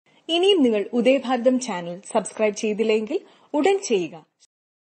ഇനിയും നിങ്ങൾ Udayabharatham channel subscribe ചെയ്തില്ലെങ്കിൽ ഉടൻ ചെയ്യുക.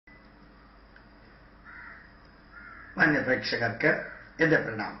 മാന്യപ്രേക്ഷകർക്ക് എന്റെ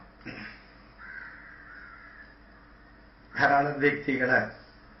പ്രണാമം. ധാരാളം വ്യക്തികള്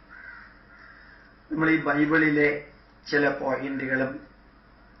നമ്മൾ ഈ ബൈബിളിലെ ചില പോയിന്റുകളും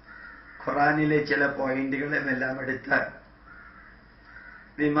ഖുറാനിലെ ചില പോയിന്റുകളും എല്ലാം എടുത്ത്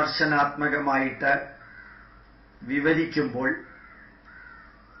വിമർശനാത്മകമായിട്ട് വിവരിക്കുമ്പോൾ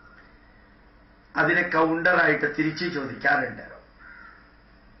അതിനെ കൗണ്ടറായിട്ട് തിരിച്ചു ചോദിക്കാറുണ്ട്.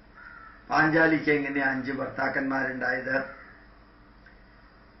 പാഞ്ചാലിക്ക് എങ്ങനെയാ 5 ഭർത്താക്കന്മാരുണ്ടായത്,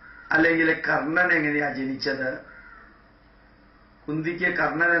 അല്ലെങ്കിൽ കർണൻ എങ്ങനെയാ ജനിച്ചത്, കുന്തിക്ക്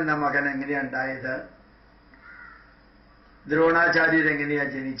കർണൻ എന്ന മകൻ എങ്ങനെയാ ഉണ്ടായത്, ദ്രോണാചാര്യർ എങ്ങനെയാ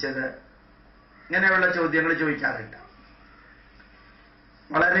ജനിച്ചത്, ഇങ്ങനെയുള്ള ചോദ്യങ്ങൾ ചോദിക്കാറുണ്ട്.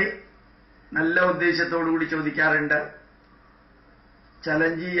 വളരെ നല്ല ഉദ്ദേശത്തോടുകൂടി ചോദിക്കാറുണ്ട്.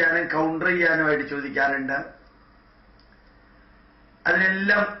 ചലഞ്ച് ചെയ്യാനും കൗണ്ടർ ചെയ്യാനുമായിട്ട് ചോദിക്കാറുണ്ട്.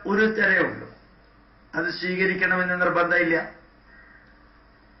 അതിനെല്ലാം ഒരു ഉത്തരേ ഉള്ളൂ, അത് സ്വീകരിക്കണമെന്ന് നിർബന്ധമില്ല.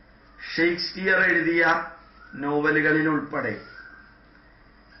 ഷേക്സ്പിയർ എഴുതിയ നോവലുകളിൽ ഉൾപ്പെടെ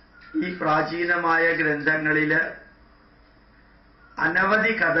ഈ പ്രാചീനമായ ഗ്രന്ഥങ്ങളില്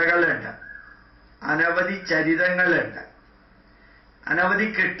അനവധി കഥകളുണ്ട്, അനവധി ചരിതങ്ങളുണ്ട്, അനവധി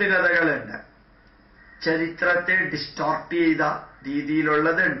കെട്ടുകഥകളുണ്ട്. ചരിത്രത്തെ ഡിസ്റ്റോർട്ട് ചെയ്ത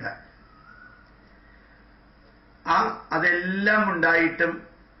രീതിയിലുള്ളതുണ്ട്. അതെല്ലാം ഉണ്ടായിട്ടും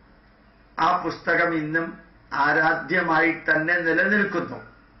ആ പുസ്തകം ഇന്നും ആരാധ്യമായി തന്നെ നിലനിൽക്കുന്നു.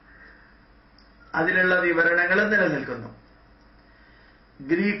 അതിലുള്ള വിവരണങ്ങൾ നിലനിൽക്കുന്നു.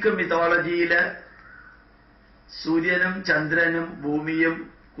 ഗ്രീക്ക് മിത്തോളജിയില് സൂര്യനും ചന്ദ്രനും ഭൂമിയും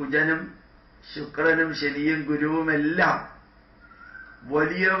കുജനും ശുക്രനും ശനിയും ഗുരുവുമെല്ലാം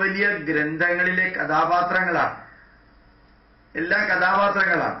വലിയ വലിയ ഗ്രന്ഥങ്ങളിലെ കഥാപാത്രങ്ങളാണ്. എല്ലാ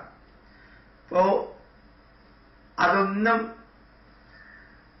കഥാപാത്രങ്ങളാണ്. അപ്പോ അതൊന്നും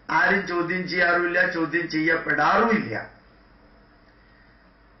ആരും ചോദ്യം ചെയ്യാറുമില്ല, ചോദ്യം ചെയ്യപ്പെടാറുമില്ല.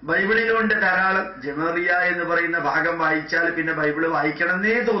 ബൈബിളിലുണ്ട് ധാരാളം. ജമറിയ എന്ന് പറയുന്ന ഭാഗം വായിച്ചാൽ പിന്നെ ബൈബിള്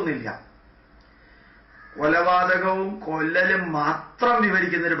വായിക്കണമെന്നേ തോന്നില്ല. കൊലപാതകവും കൊല്ലലും മാത്രം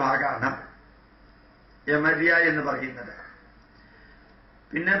വിവരിക്കുന്നൊരു ഭാഗമാണ് ജമറിയ എന്ന് പറയുന്നത്.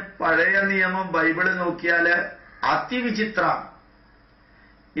 പിന്നെ പഴയ നിയമം ബൈബിള് നോക്കിയാല് അതിവിചിത്രം.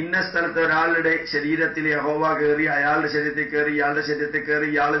 ഇന്ന സ്ഥലത്ത് ഒരാളുടെ ശരീരത്തിൽ യഹോവ കയറി, അയാളുടെ ശരീരത്തിൽ കയറി, ഇയാളുടെ ശരീരത്തിൽ കയറി,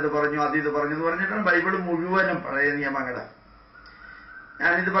 ഇയാളിത് പറഞ്ഞു, അതിത് പറഞ്ഞു എന്ന് പറഞ്ഞിട്ടാണ് ബൈബിള് മുഴുവനും പഴയ നിയമങ്ങള്.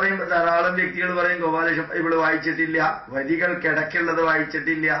 ഞാനിത് പറയുമ്പോൾ ധാരാളം വ്യക്തികൾ പറയും ഗോപാലകൃഷ്ണൻ ബൈബിള് വായിച്ചിട്ടില്ല, വരികൾക്കിടയ്ക്കുള്ളത്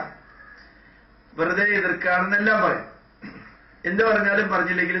വായിച്ചിട്ടില്ല, വെറുതെ എതിർക്കാണെന്നെല്ലാം പറയും. എന്ത് പറഞ്ഞാലും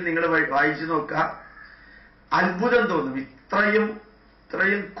പറഞ്ഞില്ലെങ്കിലും നിങ്ങൾ വായിച്ചു നോക്കുക, അത്ഭുതം തോന്നും. ഇത്രയും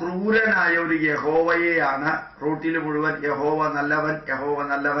ക്രൂരനായ ഒരു യഹോവയെയാണ് റൂട്ടിൽ മുഴുവൻ യഹോവ നല്ലവൻ, യഹോവ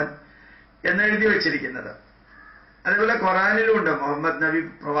നല്ലവൻ എന്നെഴുതി വച്ചിരിക്കുന്നത്. അതുപോലെ ഖുറാനിലുണ്ട്. മുഹമ്മദ് നബി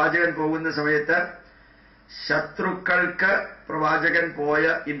പ്രവാചകൻ പോകുന്ന സമയത്ത് ശത്രുക്കൾക്ക് പ്രവാചകൻ പോയ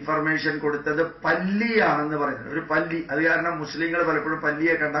ഇൻഫർമേഷൻ കൊടുത്തത് പല്ലിയാണെന്ന് പറയുന്നത്. ഒരു പല്ലി. അത് കാരണം മുസ്ലിങ്ങൾ പലപ്പോഴും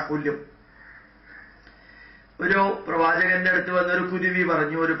പല്ലിയെ കണ്ട കൊല്ലും. ഒരു പ്രവാചകന്റെ അടുത്ത് വന്നൊരു കുരുവി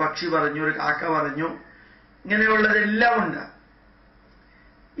പറഞ്ഞു, ഒരു പക്ഷി പറഞ്ഞു, ഒരു കാക്ക പറഞ്ഞു, ഇങ്ങനെയുള്ളതെല്ലാം ഉണ്ട്.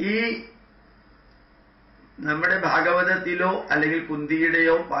 ഈ നമ്മുടെ ഭാഗവതത്തിലോ അല്ലെങ്കിൽ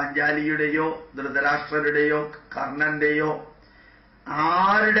കുന്തിയുടെയോ പാഞ്ചാലിയുടെയോ ധൃതരാഷ്ട്രരുടെയോ കർണന്റെയോ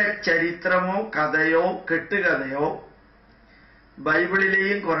ആരുടെ ചരിത്രമോ കഥയോ കെട്ടുകഥയോ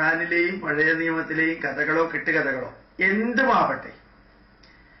ബൈബിളിലെയും ഖുറാനിലെയും പഴയ നിയമത്തിലെയും കഥകളോ കെട്ടുകഥകളോ എന്തുമാവട്ടെ,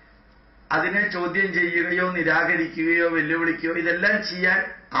 അതിനെ ചോദ്യം ചെയ്യുകയോ നിരാകരിക്കുകയോ വെല്ലുവിളിക്കുകയോ ഇതെല്ലാം ചെയ്യാൻ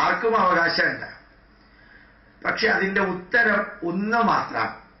ആർക്കും അവകാശമുണ്ട്. പക്ഷെ അതിന്റെ ഉത്തരം ഒന്ന് മാത്രം,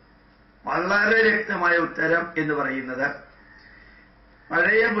 വളരെ വ്യക്തമായ ഉത്തരം എന്ന് പറയുന്നത്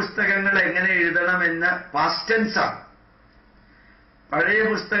പഴയ പുസ്തകങ്ങൾ എങ്ങനെ എഴുതണമെന്ന് പാസ്റ്റ് ടെൻസാണ്. പഴയ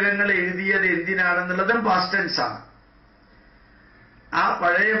പുസ്തകങ്ങൾ എഴുതിയത് എന്തിനാണെന്നുള്ളതും പാസ്റ്റ് ടെൻസാണ്. ആ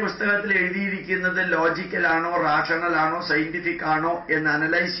പഴയ പുസ്തകത്തിൽ എഴുതിയിരിക്കുന്നത് ലോജിക്കലാണോ, റാഷണലാണോ, സയന്റിഫിക് ആണോ എന്ന്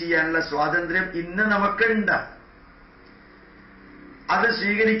അനലൈസ് ചെയ്യാനുള്ള സ്വാതന്ത്ര്യം ഇന്ന് നമുക്കുണ്ട്. അത്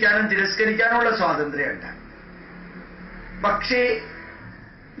സ്വീകരിക്കാനും തിരസ്കരിക്കാനുള്ള സ്വാതന്ത്ര്യമുണ്ട്. പക്ഷേ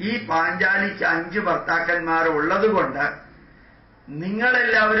ഈ പാഞ്ചാലിക്ക് 5 ഭർത്താക്കന്മാർ ഉള്ളതുകൊണ്ട്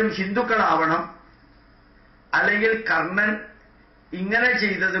നിങ്ങളെല്ലാവരും ഹിന്ദുക്കളാവണം, അല്ലെങ്കിൽ കർണൻ ഇങ്ങനെ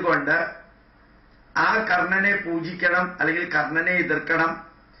ചെയ്തതുകൊണ്ട് ആ കർണനെ പൂജിക്കണം, അല്ലെങ്കിൽ കർണനെ എതിർക്കണം,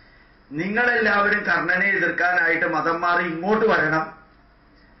 നിങ്ങളെല്ലാവരും കർണനെ എതിർക്കാനായിട്ട് മതം മാറി ഇങ്ങോട്ട് വരണം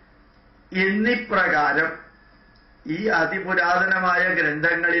എന്നിപ്രകാരം ഈ അതിപുരാതനമായ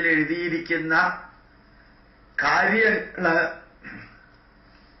ഗ്രന്ഥങ്ങളിൽ എഴുതിയിരിക്കുന്ന കാര്യങ്ങള്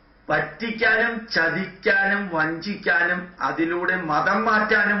പറ്റിക്കാനും ചതിക്കാനും വഞ്ചിക്കാനും അതിലൂടെ മതം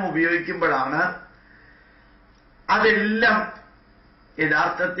മാറ്റാനും ഉപയോഗിക്കുമ്പോഴാണ് അതെല്ലാം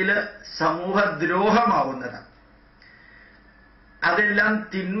യഥാർത്ഥത്തില് സമൂഹദ്രോഹമാവുന്നത്. അതെല്ലാം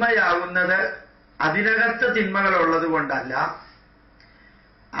തിന്മയാകുന്നത് അതിനകത്ത് തിന്മകളുള്ളത് കൊണ്ടല്ല.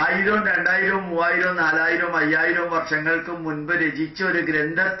 1000, 2000, 3000, 4000, 5000 വർഷങ്ങൾക്ക് മുൻപ് രചിച്ച ഒരു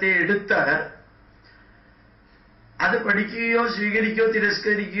ഗ്രന്ഥത്തെ എടുത്ത് അത് പഠിക്കുകയോ സ്വീകരിക്കുകയോ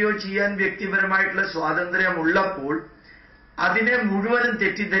തിരസ്കരിക്കുകയോ ചെയ്യാൻ വ്യക്തിപരമായിട്ടുള്ള സ്വാതന്ത്ര്യമുള്ളപ്പോൾ അതിനെ മുഴുവനും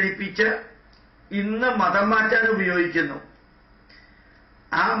തെറ്റിദ്ധരിപ്പിച്ച് ഇന്ന് മതം മാറ്റാൻ ഉപയോഗിക്കുന്നു.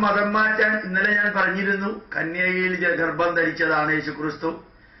 ആ മതം മാറ്റാൻ ഇന്നലെ ഞാൻ പറഞ്ഞിരുന്നു, കന്യകയിൽ ഗർഭം ധരിച്ചതാണ് യേശുക്രിസ്തു.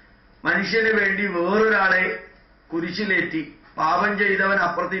 മനുഷ്യന് വേണ്ടി വേറൊരാളെ കുരിശിലേറ്റി, പാപം ചെയ്തവൻ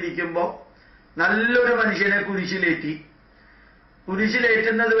അപ്പുറത്തിരിക്കുമ്പോ നല്ലൊരു മനുഷ്യനെ കുരിശിലേറ്റി.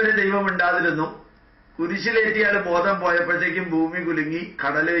 കുരിശിലേറ്റുന്നത് വരെ ദൈവം ഉണ്ടാതിരുന്നു. കുരിശിലേറ്റിയാൽ ബോധം പോയപ്പോഴത്തേക്കും ഭൂമി കുലുങ്ങി,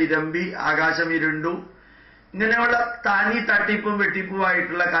 കടല് ഇരമ്പി, ആകാശം ഇരുണ്ടു. ഇങ്ങനെയുള്ള താനി തട്ടിപ്പും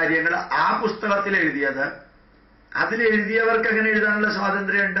വെട്ടിപ്പുമായിട്ടുള്ള കാര്യങ്ങൾ ആ പുസ്തകത്തിൽ എഴുതിയത്. അതിലെഴുതിയവർക്ക് അങ്ങനെ എഴുതാനുള്ള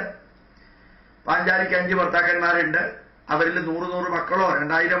സ്വാതന്ത്ര്യമുണ്ട്. പാഞ്ചാലിക്ക് 5 ഭർത്താക്കന്മാരുണ്ട്, അവരിൽ 100 മക്കളോ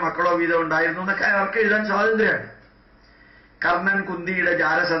 2000 മക്കളോ വീതം ഉണ്ടായിരുന്നു എന്നൊക്കെ അവർക്ക് എഴുതാൻ സ്വാതന്ത്ര്യമുണ്ട്. കർണൻ കുന്തിയുടെ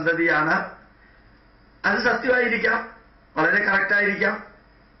ജാരസന്തതിയാണ്. അത് സത്യമായിരിക്കാം, വളരെ കറക്റ്റായിരിക്കാം.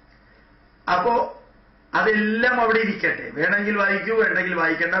 അപ്പോ അതെല്ലാം അവിടെ ഇരിക്കട്ടെ. വേണമെങ്കിൽ വായിക്കൂ, വേണമെങ്കിൽ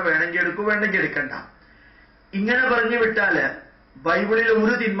വായിക്കണ്ട, വേണമെങ്കിൽ എടുക്കൂ, വേണമെങ്കിൽ എടുക്കണ്ട. ഇങ്ങനെ പറഞ്ഞു വിട്ടാല് ബൈബിളിൽ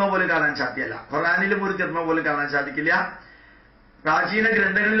ഒരു തിന്മ പോലും കാണാൻ സാധ്യമല്ല. ഖുർആനിലും ഒരു തിന്മ പോലും കാണാൻ സാധിക്കില്ല. പ്രാചീന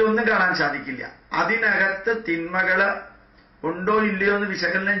ഗ്രന്ഥങ്ങളിലൊന്നും കാണാൻ സാധിക്കില്ല. അതിനകത്ത് തിന്മകള് ഉണ്ടോ ഇല്ലയോ എന്ന്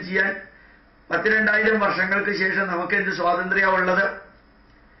വിശകലനം ചെയ്യാൻ 10,000-2000 വർഷങ്ങൾക്ക് ശേഷം നമുക്ക് എന്ത് സ്വാതന്ത്ര്യമുള്ളത്?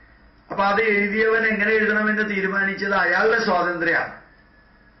 അപ്പൊ അത് എഴുതിയവൻ എങ്ങനെ എഴുതണമെന്ന് തീരുമാനിച്ചത് അയാളുടെ സ്വാതന്ത്ര്യമാണ്,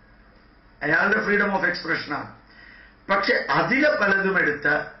 അയാളുടെ ഫ്രീഡം ഓഫ് എക്സ്പ്രഷനാണ്. പക്ഷെ അതിലെ പലതും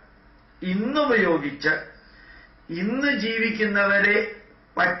എടുത്ത് ഇന്നുപയോഗിച്ച് ഇന്ന് ജീവിക്കുന്നവരെ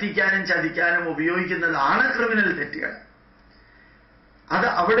പറ്റിക്കാനും ചതിക്കാനും ഉപയോഗിക്കുന്നതാണ് ക്രിമിനൽ തെറ്റുകൾ. അത്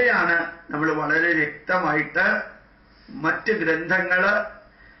അവിടെയാണ് നമ്മൾ വളരെ വ്യക്തമായിട്ട് മറ്റ് ഗ്രന്ഥങ്ങള്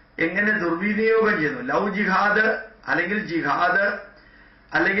എങ്ങനെ ദുർവിനിയോഗം ചെയ്യുന്നു. ലവ് ജിഹാദ് അല്ലെങ്കിൽ ജിഹാദ്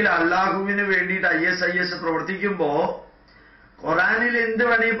അല്ലെങ്കിൽ അള്ളാഹുവിന് വേണ്ടിയിട്ട് IS പ്രവർത്തിക്കുമ്പോ ഖുറാനിൽ എന്ത്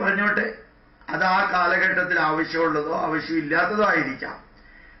വേണമെങ്കിൽ പറഞ്ഞോട്ടെ, അത് ആ കാലഘട്ടത്തിൽ ആവശ്യമുള്ളതോ ആവശ്യമില്ലാത്തതോ ആയിരിക്കാം.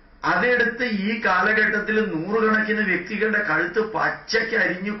 അതെടുത്ത് ഈ കാലഘട്ടത്തിൽ 100 കണക്കിന് വ്യക്തികളുടെ കഴുത്ത് പച്ചയ്ക്ക്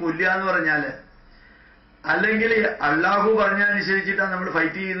അരിഞ്ഞു കൊല്ലുക എന്ന് പറഞ്ഞാല്, അല്ലെങ്കിൽ അള്ളാഹു പറഞ്ഞതനുസരിച്ചിട്ടാണ് നമ്മൾ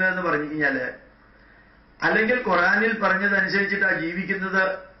ഫൈറ്റ് ചെയ്യുന്നതെന്ന് പറഞ്ഞു കഴിഞ്ഞാല്, അല്ലെങ്കിൽ ഖുറാനിൽ പറഞ്ഞതനുസരിച്ചിട്ടാണ് ജീവിക്കുന്നത്,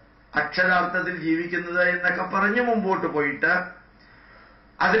 അക്ഷരാർത്ഥത്തിൽ ജീവിക്കുന്നത് എന്നൊക്കെ പറഞ്ഞ് മുമ്പോട്ട് പോയിട്ട്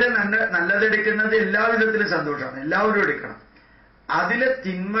അതിലെ നല്ലതെടുക്കുന്നത് എല്ലാവിധത്തിലും സന്തോഷമാണ്, എല്ലാവരും എടുക്കണം. അതിലെ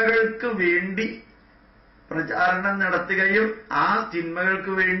തിന്മകൾക്ക് വേണ്ടി പ്രചാരണം നടത്തുകയും ആ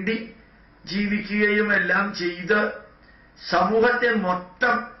തിന്മകൾക്ക് വേണ്ടി ജീവിക്കുകയും എല്ലാം ചെയ്ത് സമൂഹത്തെ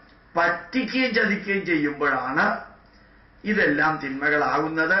മൊത്തം പറ്റിക്കുകയും ചതിക്കുകയും ചെയ്യുമ്പോഴാണ് ഇതെല്ലാം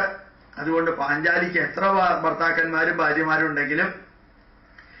തിന്മകളാകുന്നത്. അതുകൊണ്ട് പാഞ്ചാലിക്ക് എത്ര ഭർത്താക്കന്മാരും ഭാര്യമാരും ഉണ്ടെങ്കിലും,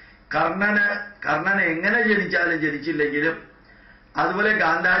 കർണൻ എങ്ങനെ ജനിച്ചാലും ജനിച്ചില്ലെങ്കിലും, അതുപോലെ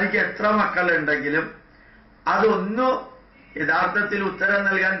ഗാന്ധാരിക്ക് എത്ര മക്കളുണ്ടെങ്കിലും അതൊന്നും യഥാർത്ഥത്തിൽ ഉത്തരം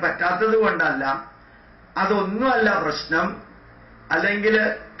നൽകാൻ പറ്റാത്തത് കൊണ്ടല്ല, അതൊന്നുമല്ല പ്രശ്നം. അല്ലെങ്കിൽ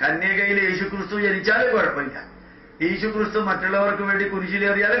കന്യകയിൽ യേശുക്രിസ്തു ജനിച്ചാലും കുഴപ്പമില്ല, യേശുക്രിസ്തു മറ്റുള്ളവർക്ക് വേണ്ടി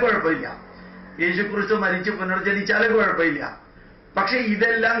കുരിശിലേറിയാലും കുഴപ്പമില്ല, യേശുക്രിസ്തു മരിച്ച് പുനർജനിച്ചാലും കുഴപ്പമില്ല. പക്ഷെ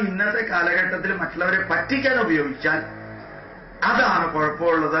ഇതെല്ലാം ഇന്നത്തെ കാലഘട്ടത്തിൽ മറ്റുള്ളവരെ പറ്റിക്കാൻ ഉപയോഗിച്ചാൽ അതാണ്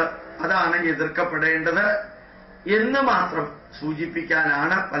കുഴപ്പമുള്ളത്, അതാണ് എതിർക്കപ്പെടേണ്ടത് എന്ന് മാത്രം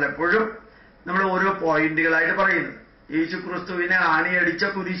സൂചിപ്പിക്കാനാണ് പലപ്പോഴും നമ്മൾ ഓരോ പോയിന്റുകളായിട്ട് പറയുന്നത്. യേശുക്രിസ്തുവിനെ ആണിയടിച്ച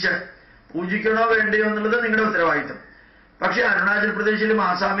കുരിശ് പൂജിക്കണോ വേണ്ടയോ എന്നുള്ളത് നിങ്ങളുടെ ഉത്തരവാദിത്തം. പക്ഷെ അരുണാചൽ പ്രദേശിലും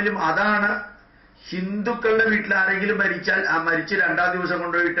ആസാമിലും അതാണ്. ഹിന്ദുക്കളുടെ വീട്ടിൽ ആരെങ്കിലും മരിച്ചാൽ ആ മരിച്ച് 2-ാം ദിവസം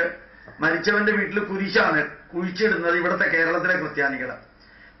കൊണ്ടുപോയിട്ട് മരിച്ചവന്റെ വീട്ടിൽ കുരിശാണ് കുഴിച്ചിടുന്നത് ഇവിടുത്തെ കേരളത്തിലെ ക്രിസ്ത്യാനികൾ.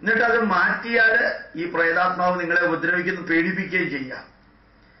 എന്നിട്ട് അത് മാറ്റിയാല് ഈ പ്രേതാത്മാവ് നിങ്ങളെ ഉപദ്രവിക്കുന്നു, പേടിപ്പിക്കുകയും ചെയ്യാം.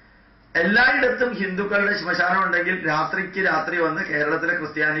 എല്ലായിടത്തും ഹിന്ദുക്കളുടെ ശ്മശാനം ഉണ്ടെങ്കിൽ രാത്രിക്ക് രാത്രി വന്ന് കേരളത്തിലെ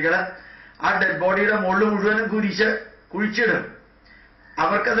ക്രിസ്ത്യാനികള് ആ ഡെഡ് ബോഡിയുടെ മുകളിൽ മുഴുവനും കുഴിച്ചിടും.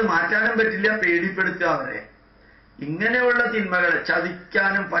 അവർക്കത് മാറ്റാനും പറ്റില്ല, പേടിപ്പെടുത്തുക അവരെ. ഇങ്ങനെയുള്ള തിന്മകൾ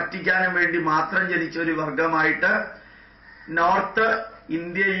ചതിക്കാനും പറ്റിക്കാനും വേണ്ടി മാത്രം ജനിച്ച ഒരു വർഗമായിട്ട് നോർത്ത്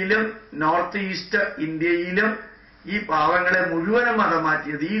ഇന്ത്യയിലും നോർത്ത് ഈസ്റ്റ് ഇന്ത്യയിലും ഈ പാവങ്ങളെ മുഴുവനും മതം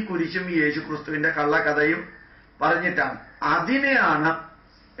മാറ്റിയത് ഈ കുരിശും ഈ യേശുക്രിസ്തുവിന്റെ കള്ളക്കഥയും പറഞ്ഞിട്ടാണ്. അതിനെയാണ്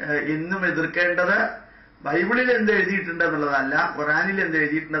എന്നും എതിർക്കേണ്ടത്. ബൈബിളിൽ എന്ത് എഴുതിയിട്ടുണ്ടെന്നുള്ളതല്ല, ഖുറാനിൽ എന്ത്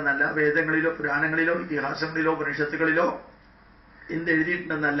എഴുതിയിട്ടുണ്ടെന്നല്ല, വേദങ്ങളിലോ പുരാണങ്ങളിലോ ഇതിഹാസങ്ങളിലോ ഉപനിഷത്തുകളിലോ എന്ത്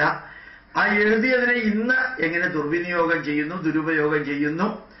എഴുതിയിട്ടുണ്ടെന്നല്ല, ആ എഴുതിയതിനെ ഇന്ന് എങ്ങനെ ദുർവിനിയോഗം ചെയ്യുന്നു, ദുരുപയോഗം ചെയ്യുന്നു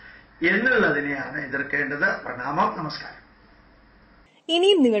എന്നുള്ളതിനെയാണ് എതിർക്കേണ്ടത്. പ്രണാമം, നമസ്കാരം.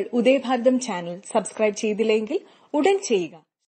 ഇനിയും നിങ്ങൾ ഉദയഭാരതം ചാനൽ സബ്സ്ക്രൈബ് ചെയ്തില്ലെങ്കിൽ ഉടൻ ചെയ്യുക.